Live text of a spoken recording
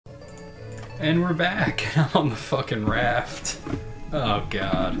And we're back on the fucking raft. Oh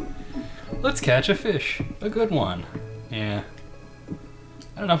god. Let's catch a fish. A good one. Yeah.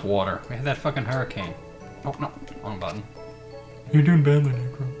 Not enough water. We had that fucking hurricane. Oh no, wrong button. You're doing badly,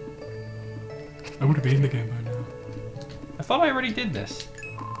 Necro. I would have beaten the game by now. I thought I already did this.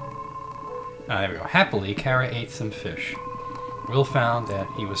 Ah, there we go. Happily, Kara ate some fish. Will found that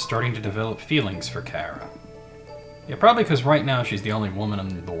he was starting to develop feelings for Kara. Yeah, probably because right now she's the only woman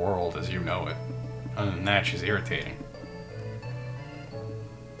in the world as you know it. Other than that, she's irritating.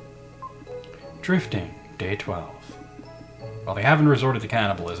 Drifting, day 12. Well, they haven't resorted to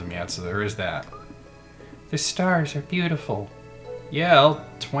cannibalism yet, so there is that. The stars are beautiful. Yeah, well,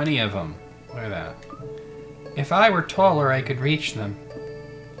 20 of them. Look at that. If I were taller, I could reach them.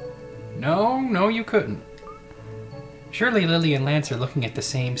 No, you couldn't. Surely Lily and Lance are looking at the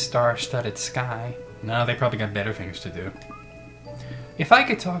same star-studded sky. No, they probably got better things to do. If I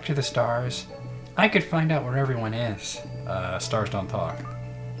could talk to the stars, I could find out where everyone is. Stars don't talk.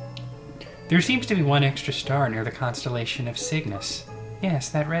 There seems to be one extra star near the constellation of Cygnus. Yes,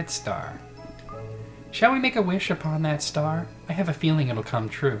 that red star. Shall we make a wish upon that star? I have a feeling it'll come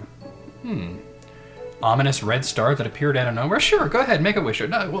true. Ominous red star that appeared out of nowhere? Sure, go ahead, make a wish.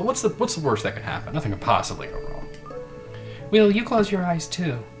 No, well, what's the worst that could happen? Nothing could possibly go wrong. Will, you close your eyes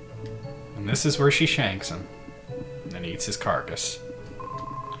too. And this is where she shanks him. And then eats his carcass.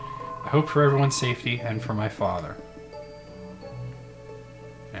 I hope for everyone's safety and for my father.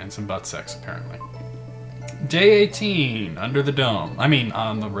 And some butt sex, apparently. Day 18, under the dome. I mean,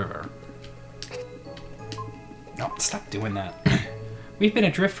 on the river. Oh, stop doing that. We've been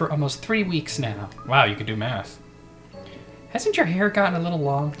adrift for almost 3 weeks now. Wow, you can do math. Hasn't your hair gotten a little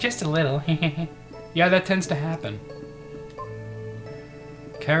long? Just a little. Yeah, that tends to happen.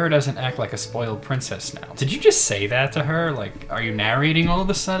 Kara doesn't act like a spoiled princess now. Did you just say that to her? Like, are you narrating all of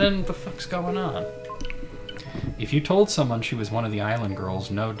a sudden? What the fuck's going on? If you told someone she was one of the island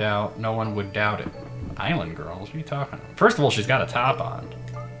girls, no doubt, no one would doubt it. Island girls? What are you talking about? First of all, she's got a top on.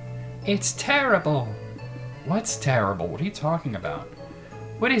 It's terrible. What's terrible? What are you talking about?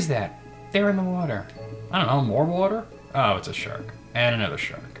 What is that? There in the water. I don't know, more water? Oh, it's a shark. And another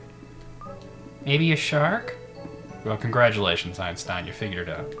shark. Maybe a shark? Well, congratulations, Einstein. You figured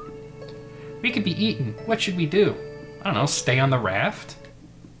it out. We could be eaten. What should we do? I don't know, stay on the raft?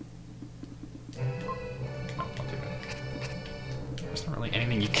 No, don't do that. There's not really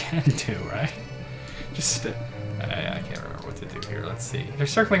anything you can do, right? Just, I can't remember what to do here. Let's see. They're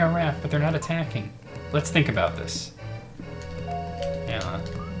circling our raft, but they're not attacking. Let's think about this. Yeah.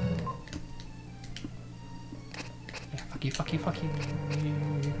 Yeah, fuck you.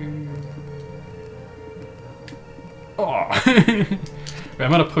 Oh. Wait, I'm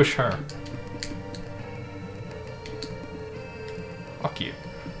gonna push her. Fuck you.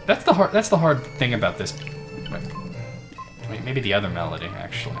 That's the hard thing about this. Wait, maybe the other melody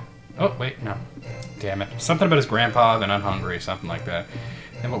actually. Oh wait, no. Damn it. Something about his grandpa, then I'm hungry, something like that.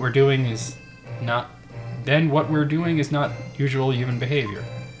 And what we're doing is not usual human behavior.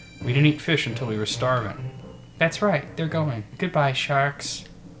 We didn't eat fish until we were starving. That's right, they're going. Goodbye, sharks.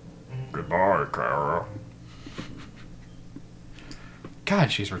 Goodbye, Kara.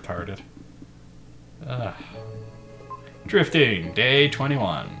 God, she's retarded. Ugh. Drifting, day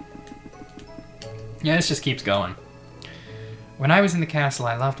 21. Yeah, this just keeps going. When I was in the castle,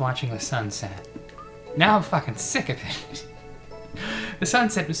 I loved watching the sunset. Now I'm fucking sick of it. The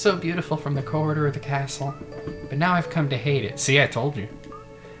sunset was so beautiful from the corridor of the castle, but now I've come to hate it. See, I told you.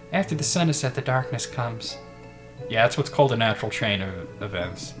 After the sun is set, the darkness comes. Yeah, that's what's called a natural chain of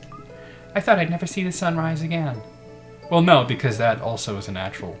events. I thought I'd never see the sun rise again. Well, no, because that also is a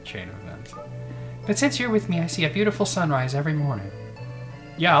natural chain of events. But since you're with me, I see a beautiful sunrise every morning.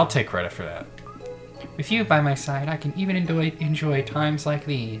 Yeah, I'll take credit for that. With you by my side, I can even enjoy times like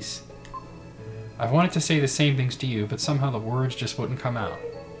these. I wanted to say the same things to you, but somehow the words just wouldn't come out.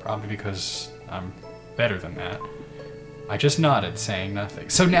 Probably because I'm better than that. I just nodded, saying nothing.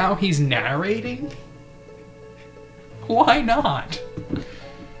 So now he's narrating? Why not?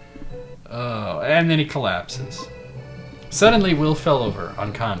 Oh, and then he collapses. Suddenly, Will fell over,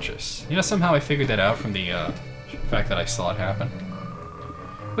 unconscious. You know, somehow I figured that out from the fact that I saw it happen.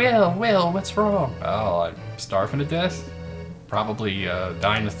 Will, what's wrong? Oh, I'm starving to death. Probably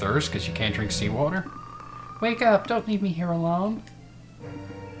dying of thirst because you can't drink seawater. Wake up, don't leave me here alone.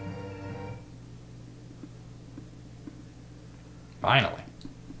 Finally.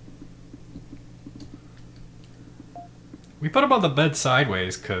 We put him on the bed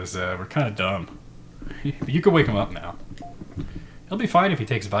sideways because we're kind of dumb. You can wake him up now. He'll be fine if he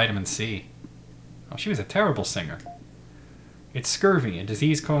takes vitamin C. Oh, she was a terrible singer. It's scurvy, a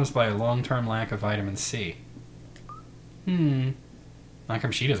disease caused by a long-term lack of vitamin C. How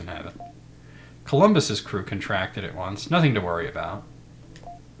come she doesn't have it? Columbus's crew contracted it once. Nothing to worry about.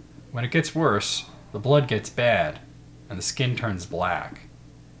 When it gets worse, the blood gets bad, and the skin turns black.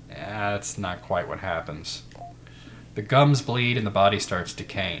 Yeah, that's not quite what happens. The gums bleed and the body starts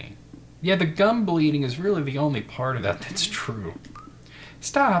decaying. Yeah, the gum bleeding is really the only part of that that's true.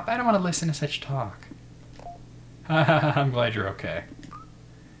 Stop, I don't want to listen to such talk. I'm glad you're okay.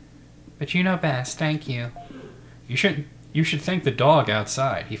 But you know best, thank you. You should thank the dog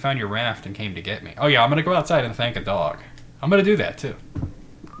outside. He found your raft and came to get me. Oh yeah, I'm gonna go outside and thank a dog. I'm gonna do that too.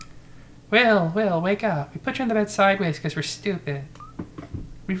 Will, wake up. We put you on the bed sideways because we're stupid.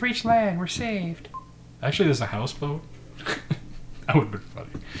 We've reached land, we're saved. Actually, there's a houseboat. That would have been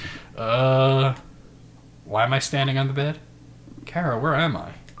funny. Why am I standing on the bed? Kara, where am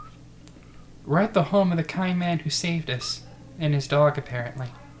I? We're at the home of the kind man who saved us. And his dog, apparently.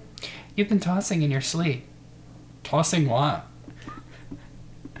 You've been tossing in your sleep. Tossing what?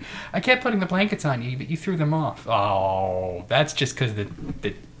 I kept putting the blankets on you, but you threw them off. Oh, that's just because the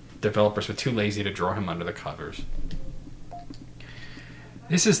developers were too lazy to draw him under the covers.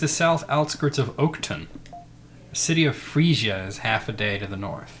 This is the south outskirts of Oakton. The city of Frisia is half a day to the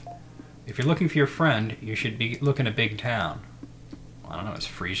north. If you're looking for your friend, you should be looking at big town. I don't know, is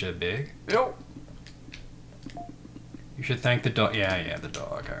Frisia big? Yep. You should thank the dog. Yeah, the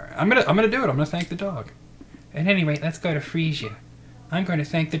dog. All right. I'm gonna do it. I'm gonna thank the dog. At any rate, let's go to Frisia. I'm going to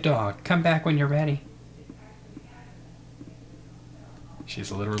thank the dog. Come back when you're ready. She's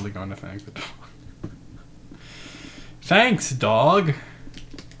literally going to thank the dog. Thanks, dog.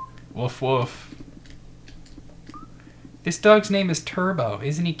 Woof woof. This dog's name is Turbo.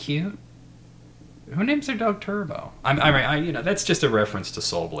 Isn't he cute? Who names their dog Turbo? You know, that's just a reference to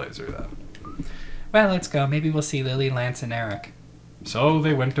Soul Blazer, though. Well, let's go. Maybe we'll see Lily, Lance, and Eric. So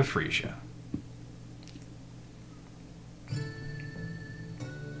they went to Frisia.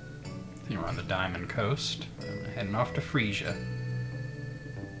 You're on the Diamond Coast. Heading off to Frisia.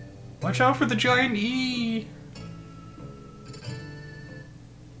 Watch out for the giant E!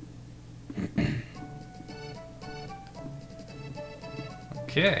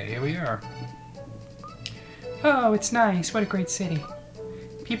 Okay, here we are. Oh, it's nice. What a great city.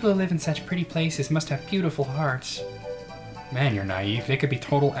 People who live in such pretty places must have beautiful hearts. Man, you're naive. They could be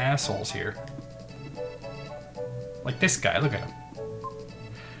total assholes here. Like this guy, look at him.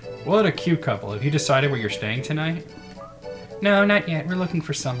 What a cute couple. Have you decided where you're staying tonight? No, not yet. We're looking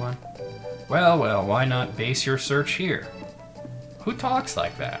for someone. Well, why not base your search here? Who talks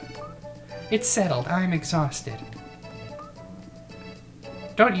like that? It's settled. I'm exhausted.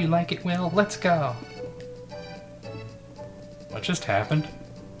 Don't you like it, Will? Let's go. What just happened?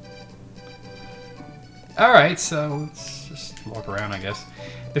 Alright, so let's just walk around, I guess.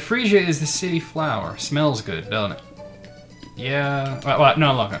 The Frisia is the city flower. Smells good, doesn't it? Yeah. What?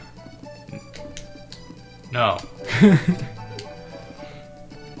 No, look. No.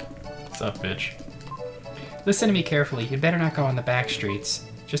 What's up, bitch? Listen to me carefully. You'd better not go on the back streets.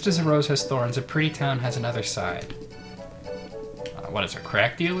 Just as a rose has thorns, a pretty town has another side. What is it,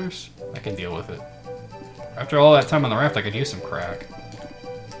 crack dealers? I can deal with it. After all that time on the raft, I could use some crack.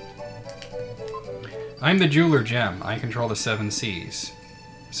 I'm the jeweler Gem. I control the 7 seas.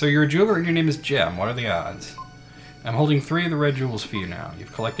 So you're a jeweler and your name is Gem. What are the odds? I'm holding 3 of the red jewels for you now.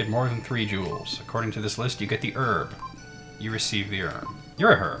 You've collected more than 3 jewels. According to this list, you get the herb. You receive the herb.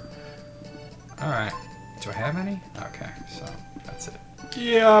 You're a herb. Alright. Do I have any? Okay, so that's it.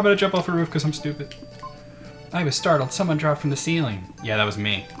 Yeah, I'm gonna jump off the roof because I'm stupid. I was startled. Someone dropped from the ceiling. Yeah, that was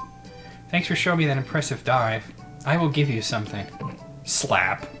me. Thanks for showing me that impressive dive. I will give you something.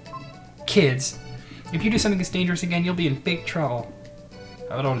 Slap. Kids, if you do something that's dangerous again, you'll be in big trouble.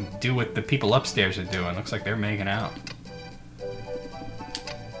 I don't do what the people upstairs are doing. Looks like they're making out.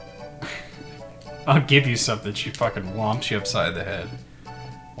 I'll give you something. She fucking whomps you upside the head.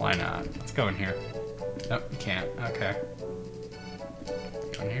 Why not? Let's go in here. Nope, you can't. Okay.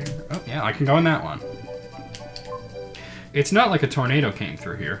 Go in here. Oh, yeah, I can go in that one. It's not like a tornado came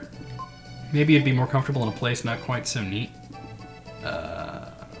through here. Maybe it'd be more comfortable in a place not quite so neat.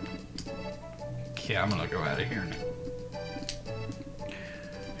 Okay, I'm gonna go out of here now.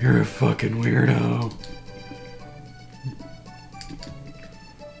 You're a fucking weirdo.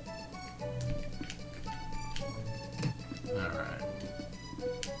 Alright.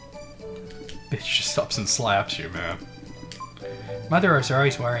 Bitch just ups and slaps you, man. Mother was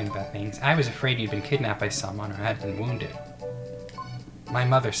always worrying about things. I was afraid you'd been kidnapped by someone or had been wounded. My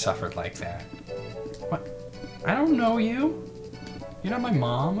mother suffered like that. What? I don't know you. You're not my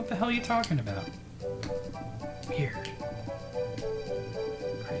mom. What the hell are you talking about? Weird.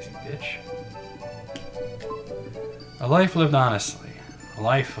 Lazy bitch. A life lived honestly. A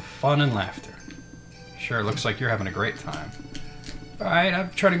life of fun and laughter. Sure, it looks like you're having a great time. Alright, I'm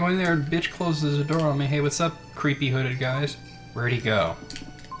trying to go in there and bitch closes the door on me. Hey, what's up, creepy hooded guys? Where'd he go?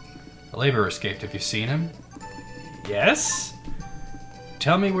 The laborer escaped. Have you seen him? Yes?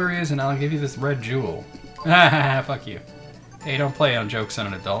 Tell me where he is and I'll give you this red jewel. Ha fuck you. Hey, don't play on jokes on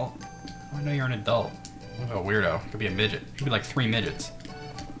an adult. Oh, I know you're an adult. What a weirdo. Could be a midget. Could be like 3 midgets.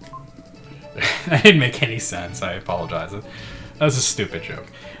 That didn't make any sense. I apologize. That was a stupid joke.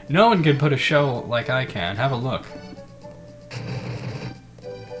 No one can put a show like I can. Have a look.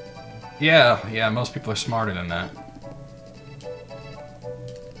 Yeah, most people are smarter than that.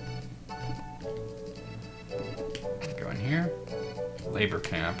 Go in here. Labor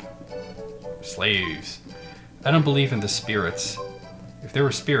camp. Slaves. I don't believe in the spirits. If there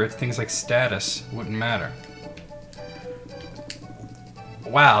were spirits, things like status wouldn't matter.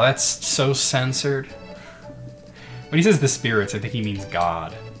 Wow, that's so censored. When he says the spirits, I think he means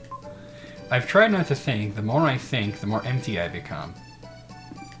God. I've tried not to think. The more I think, the more empty I become.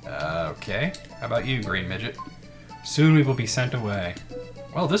 Okay. How about you, green midget? Soon we will be sent away.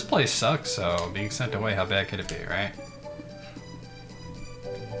 Well, this place sucks, so being sent away, how bad could it be, right?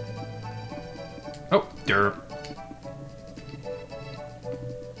 Oh, derp.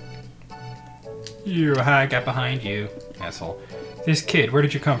 I got behind you, asshole. This kid, where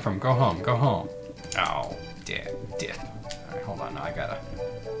did you come from? Go home, go home. Oh, dip. Alright, hold on, now I gotta...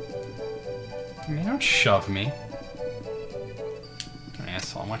 I mean, don't shove me.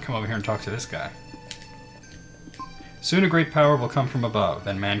 Asshole, I want to come over here and talk to this guy. Soon a great power will come from above,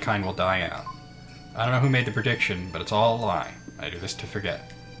 then mankind will die out. I don't know who made the prediction, but it's all a lie. I do this to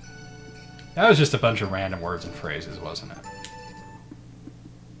forget. That was just a bunch of random words and phrases, wasn't it?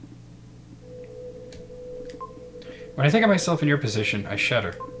 When I think of myself in your position, I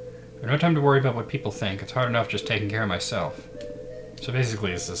shudder. There's no time to worry about what people think. It's hard enough just taking care of myself. So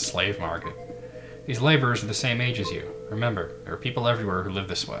basically, it's a slave market. These laborers are the same age as you. Remember, there are people everywhere who live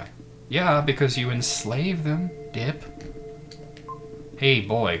this way. Yeah, because you enslave them, dip. Hey,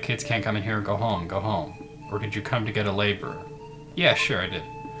 boy, kids can't come in here and go home, go home. Or did you come to get a laborer? Yeah, sure, I did.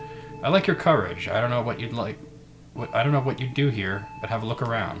 I like your courage. I don't know what you'd like. I don't know what you'd do here, but have a look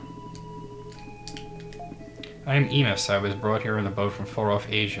around. I am Emus. I was brought here in a boat from far off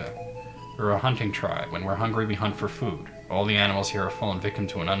Asia. We're a hunting tribe. When we're hungry, we hunt for food. All the animals here have fallen victim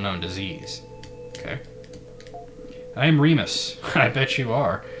to an unknown disease. Okay. I am Remus. I bet you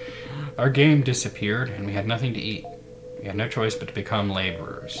are. Our game disappeared, and we had nothing to eat. We had no choice but to become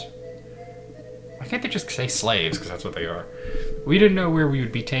laborers. Why can't they just say slaves, because that's what they are? We didn't know where we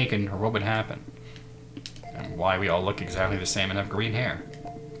would be taken or what would happen. And why we all look exactly the same and have green hair.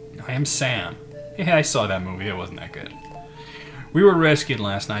 I am Sam. Yeah, I saw that movie. It wasn't that good. We were rescued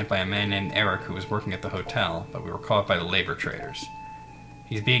last night by a man named Eric who was working at the hotel, but we were caught by the labor traders.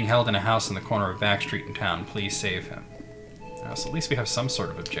 He's being held in a house in the corner of Back Street in town. Please save him. So at least we have some sort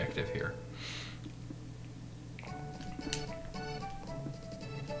of objective here.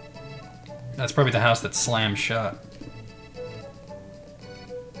 That's probably the house that slammed shut.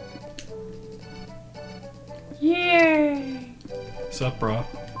 Yay! What's up, bro?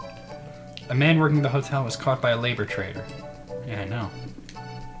 A man working at the hotel was caught by a labor trader. Yeah, I know.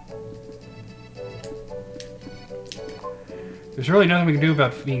 There's really nothing we can do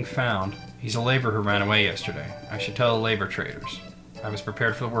about being found. He's a laborer who ran away yesterday. I should tell the labor traders. I was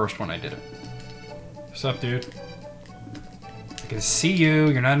prepared for the worst when I did it. What's up, dude? I can see you.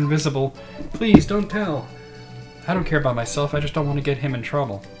 You're not invisible. Please, don't tell. I don't care about myself. I just don't want to get him in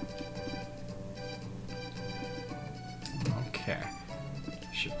trouble. Okay.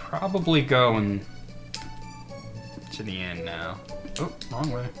 Should probably go and to the end now. Oh,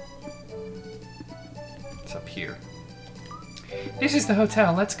 wrong way. It's up here. This is the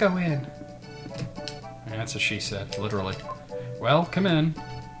hotel. Let's go in. Yeah, that's what she said, literally. Well, come in.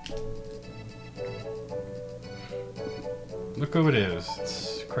 Look who it is.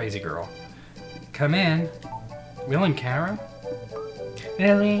 It's Crazy Girl. Come in. Will and Kara?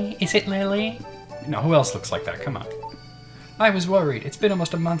 Lily? Is it Lily? No, who else looks like that? Come on. I was worried. It's been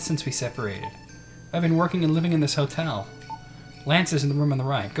almost a month since we separated. I've been working and living in this hotel. Lance is in the room on the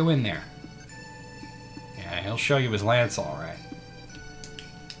right. Go in there. Yeah, he'll show you his Lance all right.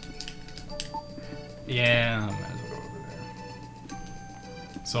 Yeah, I might as well go over there.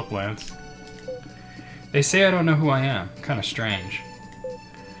 What's up, Lance? They say I don't know who I am. Kind of strange.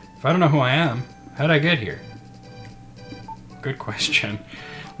 If I don't know who I am, how'd I get here? Good question.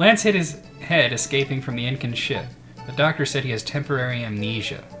 Lance hit his head escaping from the Incan ship. The doctor said he has temporary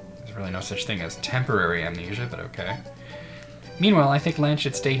amnesia. There's really no such thing as temporary amnesia, but okay. Meanwhile, I think Lance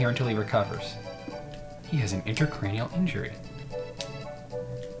should stay here until he recovers. He has an intracranial injury.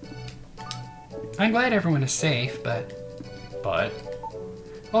 I'm glad everyone is safe, but...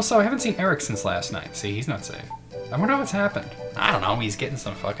 Also, I haven't seen Eric since last night. See, he's not safe. I wonder what's happened. I don't know, he's getting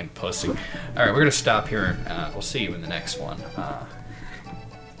some fucking pussy. Alright, we're gonna stop here. We'll see you in the next one.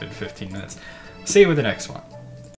 It's been 15 minutes. See you with the next one.